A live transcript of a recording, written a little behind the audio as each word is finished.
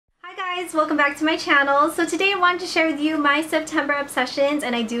Guys, welcome back to my channel. So today I wanted to share with you my September obsessions,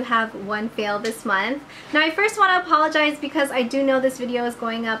 and I do have one fail this month. Now I first want to apologize because I do know this video is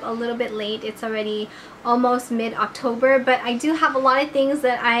going up a little bit late. It's already almost mid-October, but I do have a lot of things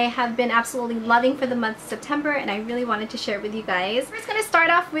that I have been absolutely loving for the month of September, and I really wanted to share it with you guys. We're just going to start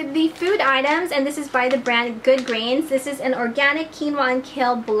off with the food items, and this is by the brand Good Grains. This is an organic quinoa and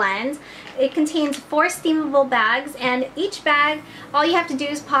kale blend. It contains 4 steamable bags, and each bag, all you have to do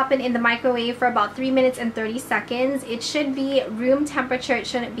is pop it in the microwave for about 3 minutes and 30 seconds. It should be room temperature, it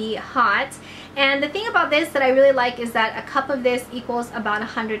shouldn't be hot. And the thing about this that I really like is that a cup of this equals about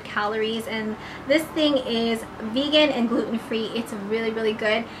 100 calories, and this thing is vegan and gluten-free. It's really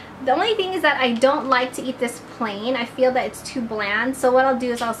good. The only thing is that I don't like to eat this plain. I feel that it's too bland. So what I'll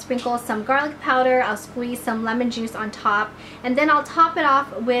do is I'll sprinkle some garlic powder, I'll squeeze some lemon juice on top, and then I'll top it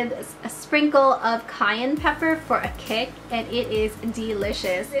off with a sprinkle of cayenne pepper for a kick, and it is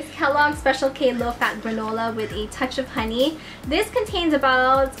delicious. This Kellogg Special K low-fat granola with a touch of honey. This contains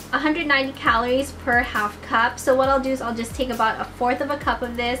about 190 calories per half cup. So what I'll do is I'll just take about 1/4 of a cup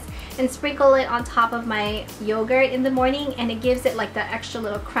of this and sprinkle it on top of my yogurt in the morning, and it gives it like that extra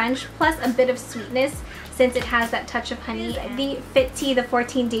little crunch plus a bit of sweetness since it has that touch of honey. The FITTEA, the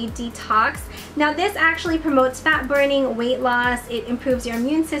 14-day detox. Now this actually promotes fat burning, weight loss, it improves your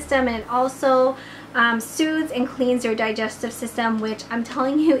immune system, and it also soothes and cleans your digestive system, which I'm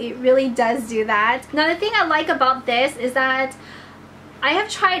telling you, it really does do that. Now the thing I like about this is that I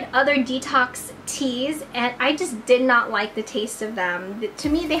have tried other detox teas and I just did not like the taste of them. To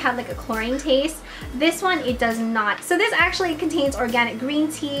me, they had like a chlorine taste. This one, it does not. So this actually contains organic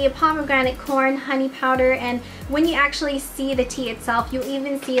green tea, pomegranate corn, honey powder, and when you actually see the tea itself, you'll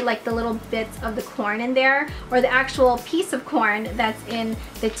even see like the little bits of the corn in there, or the actual piece of corn that's in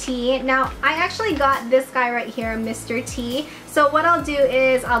the tea. Now, I actually got this guy right here, Mr. T. So what I'll do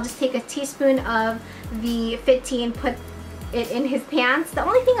is I'll just take a teaspoon of the FITTEA and put it in his pants. The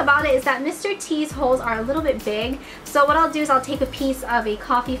only thing about it is that Mr. T's holes are a little bit big, so what I'll do is I'll take a piece of a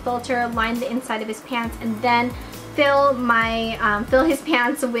coffee filter, line the inside of his pants, and then fill his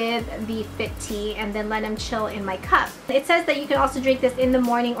pants with the FITTEA and then let him chill in my cup. It says that you can also drink this in the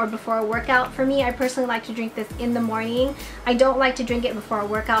morning or before a workout. For me, I personally like to drink this in the morning. I don't like to drink it before a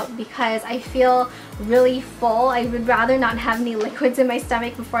workout because I feel really full. I would rather not have any liquids in my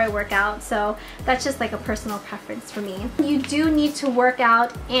stomach before I work out, so that's just like a personal preference for me. You do need to work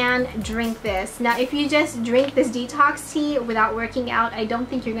out and drink this. Now if you just drink this detox tea without working out, I don't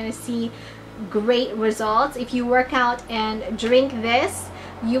think you're going to see great results. If you work out and drink this,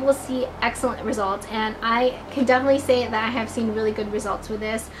 you will see excellent results, and I can definitely say that I have seen really good results with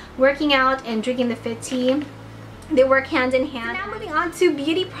this. Working out and drinking the FITTEA, they work hand in hand. So now moving on to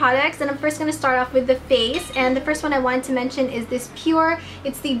beauty products, and I'm first going to start off with the face, and the first one I wanted to mention is this Pure.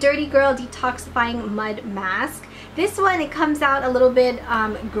 It's the Dirty Girl Detoxifying Mud Mask. This one, it comes out a little bit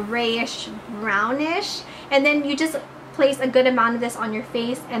grayish brownish, and then you just place a good amount of this on your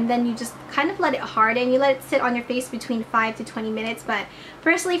face, and then you just kind of let it harden. You let it sit on your face between 5 to 20 minutes, but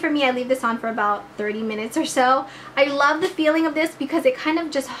personally for me, I leave this on for about 30 minutes or so. I love the feeling of this because it kind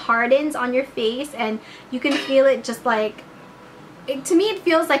of just hardens on your face, and you can feel it just like, to me it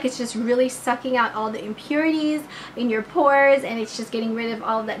feels like it's just really sucking out all the impurities in your pores, and it's just getting rid of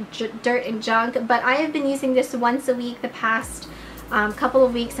all of that dirt and junk. But I have been using this once a week the past couple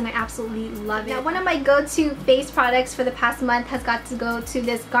of weeks, and I absolutely love it. Now, one of my go-to face products for the past month has got to go to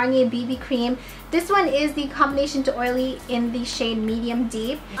this Garnier BB Cream. This one is the combination to oily in the shade medium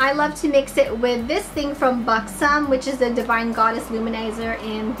deep. I love to mix it with this thing from Buxom, which is the Devine Goddess Luminizer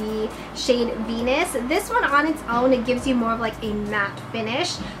in the shade Venus. This one on its own, it gives you more of like a matte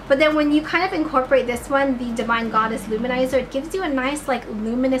finish, but then when you kind of incorporate this one, the Devine Goddess Luminizer, it gives you a nice like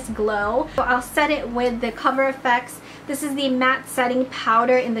luminous glow. So I'll set it with the Cover FX. This is the matte setting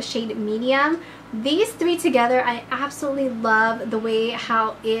powder in the shade medium. These three together, I absolutely love the way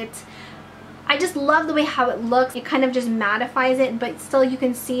how I just love the way how it looks. It kind of just mattifies it, but still you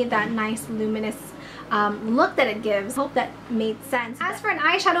can see that nice luminous look that it gives. Hope that made sense. As for an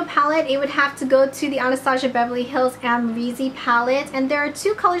eyeshadow palette, it would have to go to the Anastasia Beverly Hills Amrezy palette, and there are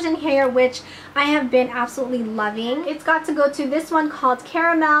 2 colors in here which I have been absolutely loving. It's got to go to this one called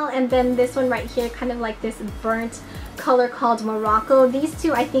Caramel, and then this one right here, kind of like this burnt color called Morocco. These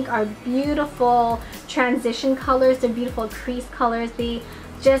two I think are beautiful transition colors. They're beautiful crease colors. They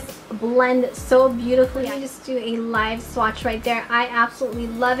just blend so beautifully. Let me just do a live swatch right there. I absolutely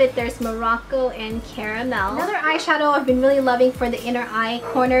love it. There's Morocco and Caramel. Another eyeshadow I've been really loving for the inner eye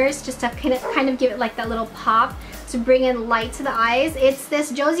corners, just to kind of give it like that little pop to bring in light to the eyes. It's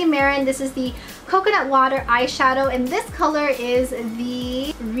this Josie Maran. This is the Coconut Water eyeshadow, and this color is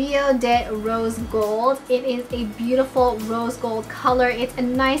the Rio de Rose Gold. It is a beautiful rose gold color. It's a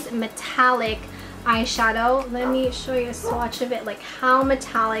nice metallic eyeshadow. Let me show you a swatch of it, like how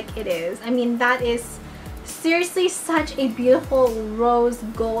metallic it is. I mean, that is seriously such a beautiful rose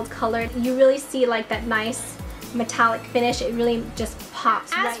gold color. You really see like that nice metallic finish. It really just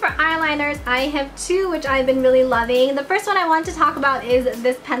pops. As for eyeliners, I have two which I've been really loving. The first one I want to talk about is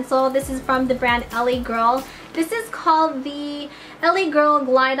this pencil. This is from the brand LA Girl. This is called the LA Girl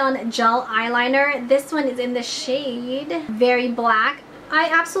Glide On Gel Eyeliner. This one is in the shade Very Black. I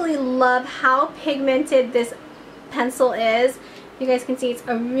absolutely love how pigmented this pencil is. You guys can see it's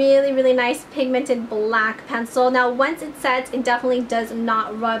a really nice pigmented black pencil. Now once it sets, it definitely does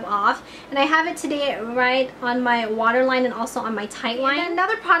not rub off. And I have it today right on my waterline and also on my tight line. And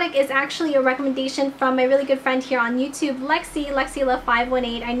another product is actually a recommendation from my really good friend here on YouTube,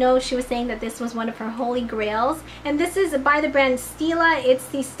 LexiLove518. I know she was saying that this was one of her holy grails. And this is by the brand Stila. It's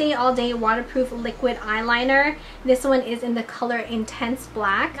the Stay All Day Waterproof Liquid Eyeliner. This one is in the color Intense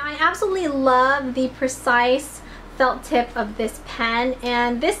Black. Now, I absolutely love the precise felt tip of this pen,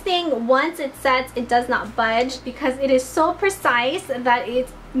 and this thing, once it sets, it does not budge because it is so precise that it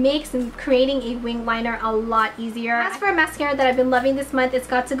makes creating a wing liner a lot easier. As for a mascara that I've been loving this month, it's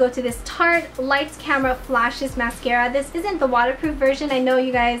got to go to this Tarte Lights Camera Flashes mascara. This isn't the waterproof version. I know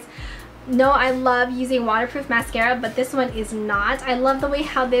you guys know I love using waterproof mascara, but this one is not. I love the way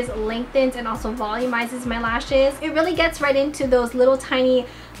how this lengthens and also volumizes my lashes. It really gets right into those little tiny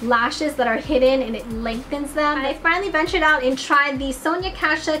lashes that are hidden and it lengthens them. I finally ventured out and tried the Sonia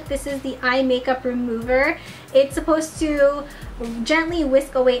Kashuk. This is the eye makeup remover. It's supposed to gently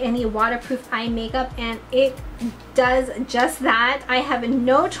whisk away any waterproof eye makeup, and it does just that. I have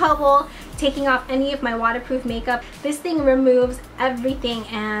no trouble taking off any of my waterproof makeup. This thing removes everything,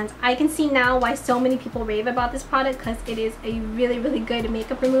 and I can see now why so many people rave about this product, because it is a really good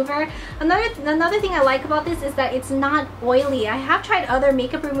makeup remover. Another thing I like about this is that it's not oily. I have tried other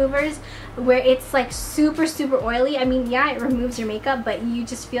makeup removers where it's like super oily. I mean, yeah, it removes your makeup, but you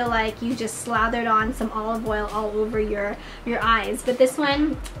just feel like you just slathered on some olive oil all over your eyes. But this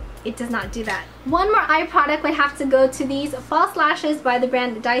one, it does not do that. One more eye product, I have to go to these false lashes by the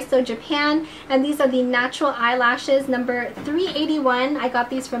brand Daiso Japan, and these are the natural eyelashes number 381. I got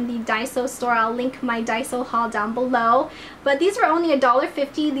these from the Daiso store. I'll link my Daiso haul down below. But these were only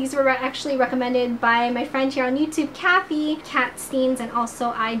 $1.50. These were actually recommended by my friend here on YouTube, Kathy, Cat Steens, and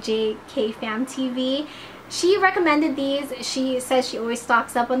also IJKFamTV. She recommended these. She says she always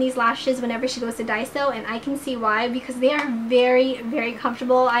stocks up on these lashes whenever she goes to Daiso, and I can see why, because they are very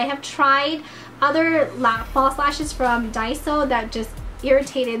comfortable. I have tried other false lashes from Daiso that just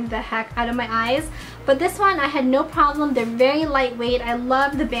irritated the heck out of my eyes, but this one I had no problem. They're very lightweight. I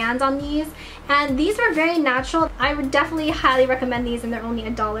love the bands on these, and these were very natural. I would definitely highly recommend these, and they're only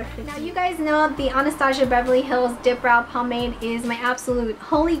 $1.50. Now, you guys know the Anastasia Beverly Hills Dip Brow Pomade is my absolute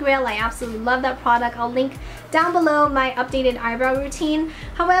holy grail. I absolutely love that product. I'll link down below my updated eyebrow routine.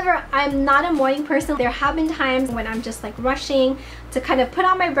 However, I'm not a morning person. There have been times when I'm just like rushing to kind of put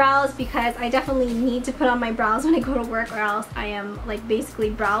on my brows, because I definitely need to put on my brows when I go to work, or else I am like basically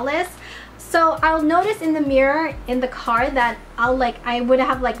browless. So I'll notice in the mirror in the car that I would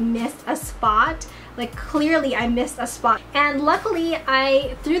have like missed a spot. Like, clearly I missed a spot. And luckily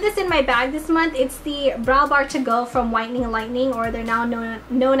I threw this in my bag this month. It's the Brow Bar To Go from Whitening and Lightening, or they're now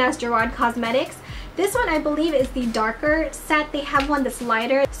known as Gerard Cosmetics. This one I believe is the darker set. They have one that's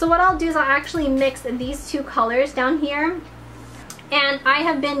lighter. So what I'll do is I'll actually mix these two colors down here, and I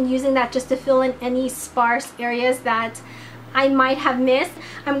have been using that just to fill in any sparse areas that I might have missed.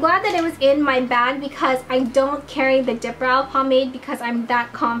 I'm glad that it was in my bag, because I don't carry the Dip Brow Pomade because I'm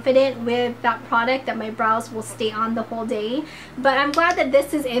that confident with that product that my brows will stay on the whole day. But I'm glad that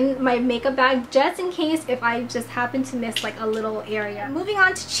this is in my makeup bag, just in case if I just happen to miss like a little area. Moving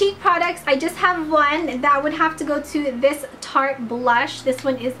on to cheek products, I just have one that would have to go to this Tarte blush. This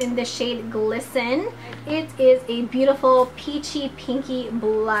one is in the shade Glisten. It is a beautiful peachy pinky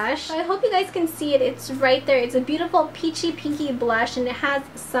blush. I hope you guys can see it. It's right there. It's a beautiful peachy pinky blush, and it has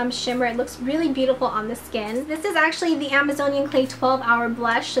some shimmer. It looks really beautiful on the skin. This is actually the Amazonian Clay 12-hour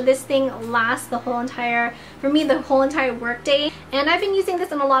blush, so this thing lasts the whole entire, for me, the whole entire work day. And I've been using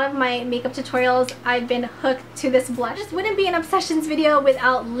this in a lot of my makeup tutorials. I've been hooked to this blush. This wouldn't be an Obsessions video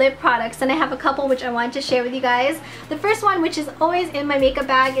without lip products, and I have a couple which I wanted to share with you guys. The first one, which is always in my makeup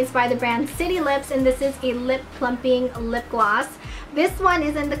bag, is by the brand City Lips, and this is a lip plumping lip gloss. This one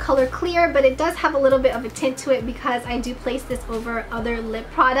is in the color Clear, but it does have a little bit of a tint to it because I do place this over other lip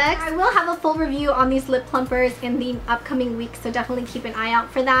products. I will have a full review on these lip plumpers in the upcoming weeks, so definitely keep an eye out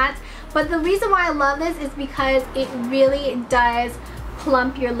for that. But the reason why I love this is because it really does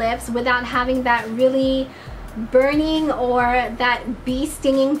plump your lips without having that really burning or that bee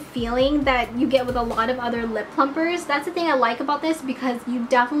stinging feeling that you get with a lot of other lip plumpers. That's the thing I like about this, because you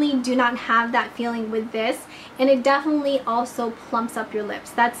definitely do not have that feeling with this, and it definitely also plumps up your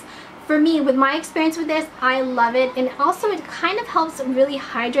lips. That's, for me, with my experience with this, I love it. And also it kind of helps really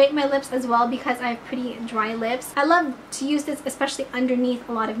hydrate my lips as well, because I have pretty dry lips. I love to use this especially underneath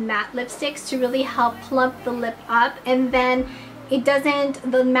a lot of matte lipsticks to really help plump the lip up, and then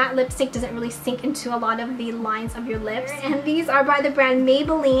the matte lipstick doesn't really sink into a lot of the lines of your lips. And these are by the brand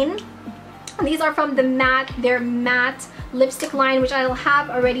Maybelline. These are from their matte lipstick line, which I'll have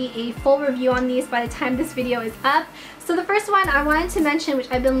already a full review on these by the time this video is up. So the first one I wanted to mention, which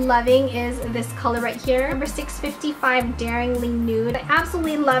I've been loving, is this color right here, number 655 Daringly Nude. I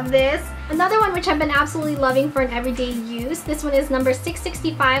absolutely love this. Another one which I've been absolutely loving for an everyday use, this one is number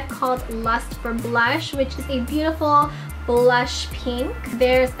 665, called Lust for Blush, which is a beautiful blush pink.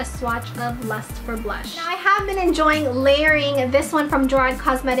 There's a swatch of Lust for Blush. Now I have been enjoying layering this one from Gerard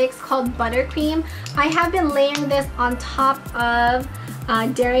Cosmetics called Buttercream. I have been layering this on top of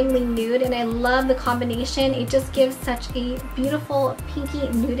Daringly Nude, and I love the combination. It just gives such a beautiful pinky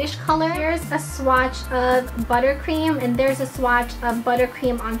nudish color. Here's a swatch of Buttercream, and there's a swatch of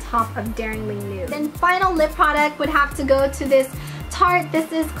Buttercream on top of Daringly Nude. Then final lip product would have to go to this Tarte.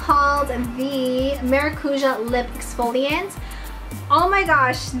 This is called the Maracuja Lip Exfoliant. Oh my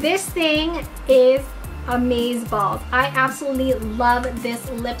gosh, this thing is amazeballs. I absolutely love this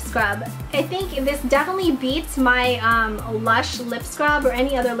lip scrub. I think this definitely beats my Lush lip scrub or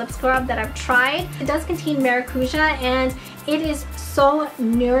any other lip scrub that I've tried. It does contain maracuja, and it is so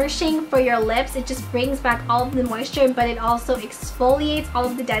nourishing for your lips. It just brings back all of the moisture, but it also exfoliates all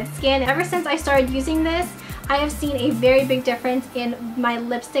of the dead skin. Ever since I started using this, I have seen a very big difference in my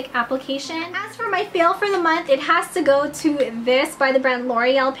lipstick application. As for my fail for the month, it has to go to this by the brand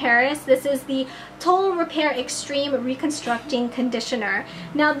L'Oreal Paris. This is the Total Repair Extreme Reconstructing Conditioner.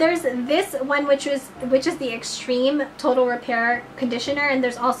 Now there's this one which is the Extreme Total Repair Conditioner, and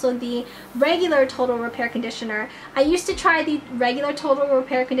there's also the regular Total Repair Conditioner. I used to try the regular Total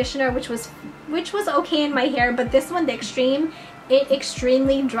Repair Conditioner, which was okay in my hair, but this one, the Extreme, it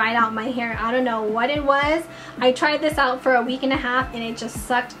extremely dried out my hair. I don't know what it was. I tried this out for a week and a half, and it just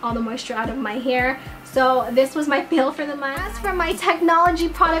sucked all the moisture out of my hair. So this was my fail for the month. As for my technology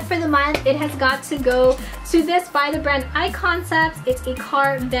product for the month, it has got to go to this by the brand iConcepts. It's a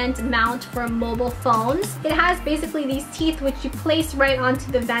car vent mount for mobile phones. It has basically these teeth which you place right onto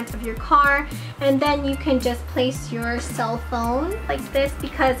the vent of your car, and then you can just place your cell phone like this,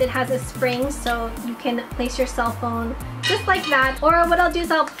 because it has a spring, so you can place your cell phone just like that. Or what I'll do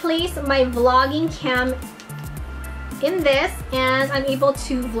is I'll place my vlogging cam in this, and I'm able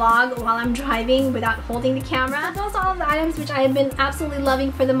to vlog while I'm driving without holding the camera. So those are all the items which I have been absolutely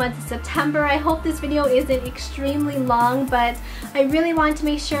loving for the month of September. I hope this video isn't extremely long, but I really wanted to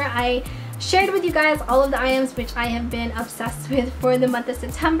make sure I shared with you guys all of the items which I have been obsessed with for the month of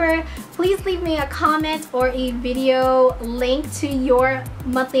September. Please leave me a comment or a video link to your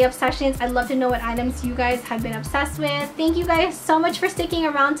monthly obsessions. I'd love to know what items you guys have been obsessed with. Thank you guys so much for sticking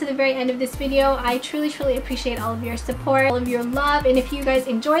around to the very end of this video. I truly appreciate all of your support, all of your love, and if you guys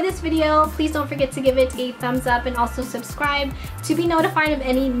enjoy this video, please don't forget to give it a thumbs up and also subscribe to be notified of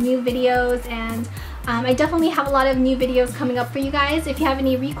any new videos. And I definitely have a lot of new videos coming up for you guys. If you have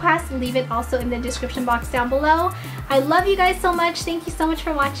any requests, leave it also in the description box down below. I love you guys so much. Thank you so much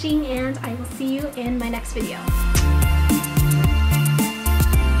for watching, and I will see you in my next video.